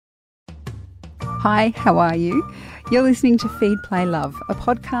Hi, how are you? You're listening to Feed, Play, Love, a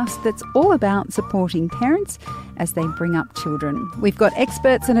podcast that's all about supporting parents as they bring up children. We've got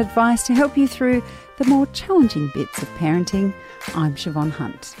experts and advice to help you through the more challenging bits of parenting. I'm Siobhan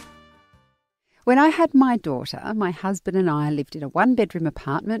Hunt. When I had my daughter, my husband and I lived in a one-bedroom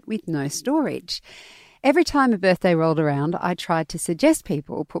apartment with no storage. Every time a birthday rolled around, I tried to suggest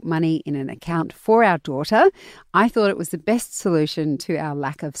people put money in an account for our daughter. I thought it was the best solution to our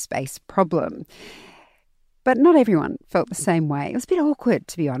lack of space problem. But not everyone felt the same way. It was a bit awkward,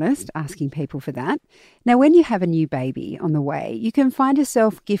 to be honest, asking people for that. Now, when you have a new baby on the way, you can find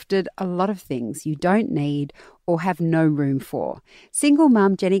yourself gifted a lot of things you don't need or have no room for. Single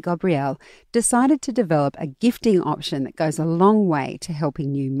mum Jenny Ghobrial decided to develop a gifting option that goes a long way to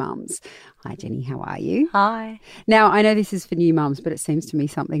helping new mums. Hi, Jenny, how are you? Hi. Now, I know this is for new mums, but it seems to me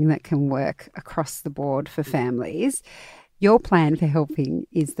something that can work across the board for families. Your plan for helping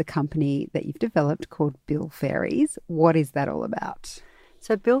is the company that you've developed called Bill Fairies. What is that all about?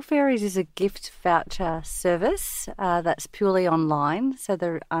 So Bill Fairies is a gift voucher service that's purely online, so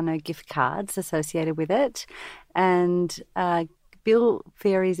there are no gift cards associated with it. And Bill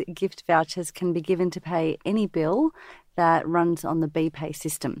Fairies gift vouchers can be given to pay any bill that runs on the BPay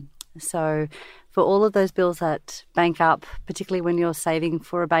system. So for all of those bills that bank up, particularly when you're saving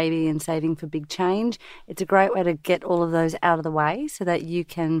for a baby and saving for big change, it's a great way to get all of those out of the way so that you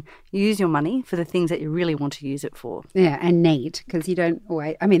can use your money for the things that you really want to use it for. Yeah, and need, because you don't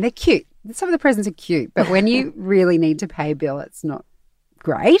always, I mean, they're cute. Some of the presents are cute, but when you really need to pay a bill, it's not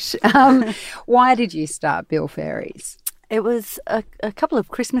great. Why did you start Bill Fairies? It was a couple of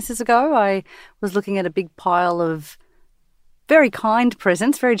Christmases ago. I was looking at a big pile of very kind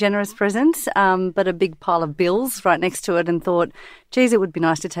presents, very generous presents, but a big pile of bills right next to it, and thought, geez, it would be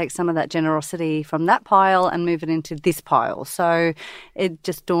nice to take some of that generosity from that pile and move it into this pile. So it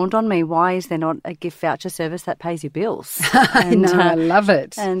just dawned on me, why is there not a gift voucher service that pays your bills? And, I love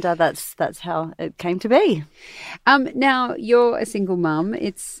it. And that's how it came to be. Now, you're a single mum.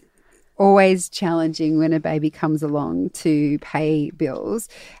 It's always challenging when a baby comes along to pay bills.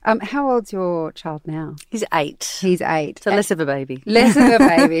 How old's your child now? He's 8. He's 8. So less of a baby. Less of a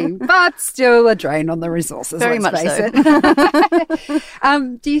baby, but still a drain on the resources. Very much so.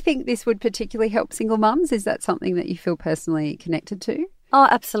 Do you think this would particularly help single mums? Is that something that you feel personally connected to? Oh,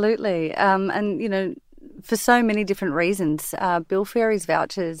 absolutely. And, you know, for so many different reasons. Bill Fairies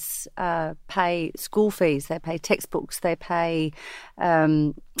vouchers pay school fees, they pay textbooks, they pay,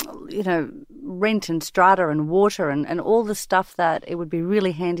 rent and strata and water and all the stuff that it would be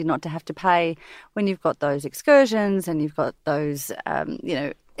really handy not to have to pay when you've got those excursions and you've got those,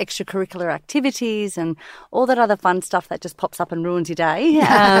 extracurricular activities and all that other fun stuff that just pops up and ruins your day.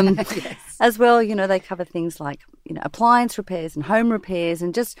 Yes. As well, they cover things like, appliance repairs and home repairs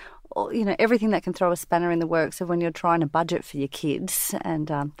and just, everything that can throw a spanner in the works of when you're trying to budget for your kids, and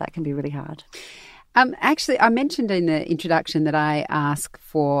that can be really hard. Actually, I mentioned in the introduction that I ask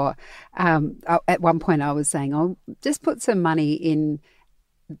for, at one point I was saying, I'll just put some money in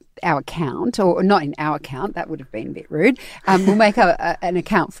our account, or not in our account, that would have been a bit rude. We'll make an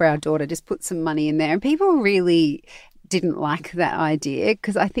account for our daughter, just put some money in there. And people really didn't like that idea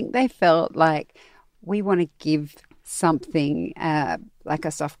because I think they felt like we want to give something like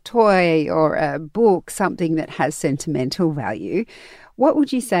a soft toy or a book, something that has sentimental value. What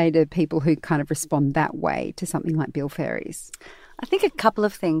would you say to people who kind of respond that way to something like Bill Fairies? I think a couple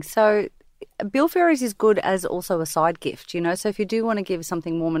of things. So Bill Fairies is good as also a side gift, so if you do want to give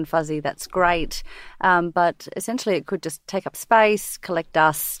something warm and fuzzy, that's great. But essentially it could just take up space, collect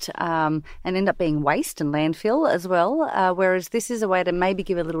dust, and end up being waste and landfill as well. Whereas this is a way to maybe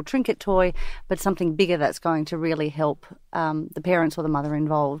give a little trinket toy, but something bigger that's going to really help the parents or the mother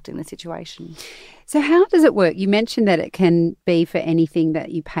involved in the situation. So how does it work? You mentioned that it can be for anything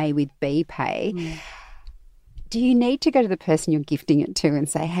that you pay with BPay. Mm. Do you need to go to the person you're gifting it to and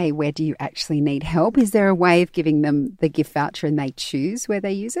say, hey, where do you actually need help? Is there a way of giving them the gift voucher and they choose where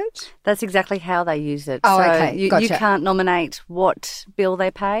they use it? That's exactly how they use it. Oh, so okay. Gotcha. You can't nominate what bill they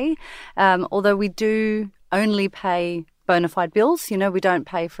pay, although we do only pay bona fide bills. We don't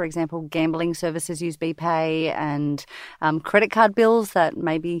pay, for example, gambling services use BPay, and credit card bills that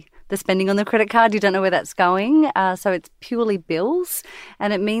maybe the spending on the credit card, you don't know where that's going. So it's purely bills,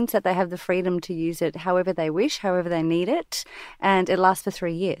 and it means that they have the freedom to use it however they wish, however they need it, and it lasts for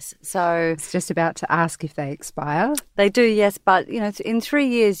 3 years. So I was just about to ask if they expire. They do, yes, but in 3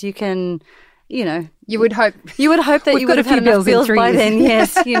 years you can You would hope. You would hope that We've you got would a have few had enough bills in bills 3 by years. then,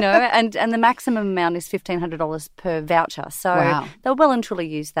 yes, and the maximum amount is $1,500 per voucher. So Wow. they'll well and truly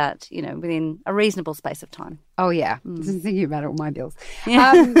use that, within a reasonable space of time. Oh, yeah. Just thinking about all my bills.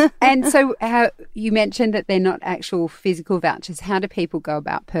 Yeah. And so you mentioned that they're not actual physical vouchers. How do people go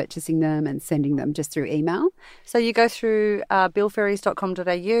about purchasing them and sending them, just through email? So you go through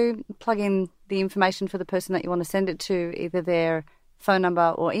billfairies.com.au, plug in the information for the person that you want to send it to, either their phone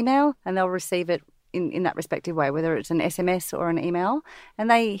number or email, and they'll receive it in that respective way, whether it's an SMS or an email.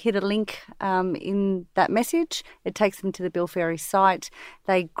 And they hit a link in that message. It takes them to the Bill Fairies site.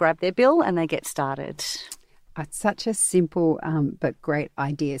 They grab their bill and they get started. It's such a simple but great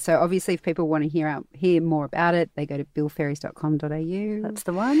idea. So obviously if people want to hear more about it, they go to billfairies.com.au. That's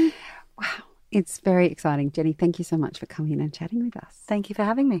the one. Wow. It's very exciting. Jenny, thank you so much for coming in and chatting with us. Thank you for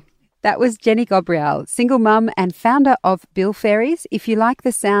having me. That was Jenny Ghobrial, single mum and founder of Bill Fairies. If you like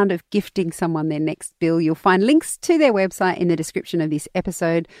the sound of gifting someone their next bill, you'll find links to their website in the description of this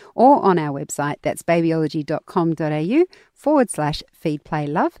episode or on our website. That's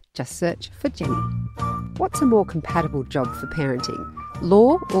babyology.com.au/feedplaylove. Just search for Jenny. What's a more compatible job for parenting,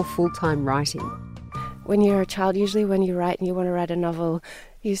 law or full-time writing? When you're a child, usually when you write and you want to write a novel,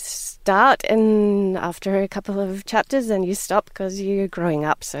 you start and after a couple of chapters then you stop because you're growing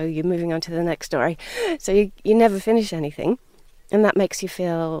up, so you're moving on to the next story. So you never finish anything. And that makes you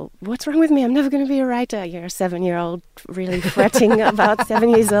feel, what's wrong with me? I'm never going to be a writer. You're a 7-year-old really fretting about 7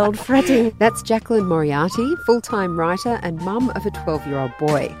 years old fretting. That's Jacqueline Moriarty, full-time writer and mum of a 12-year-old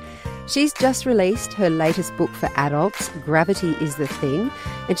boy. She's just released her latest book for adults, Gravity is the Thing,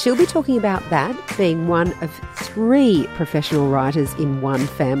 and she'll be talking about that, being one of 3 professional writers in one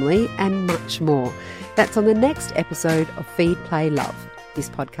family, and much more. That's on the next episode of Feed, Play, Love. This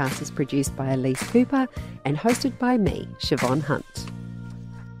podcast is produced by Elise Cooper and hosted by me, Siobhan Hunt.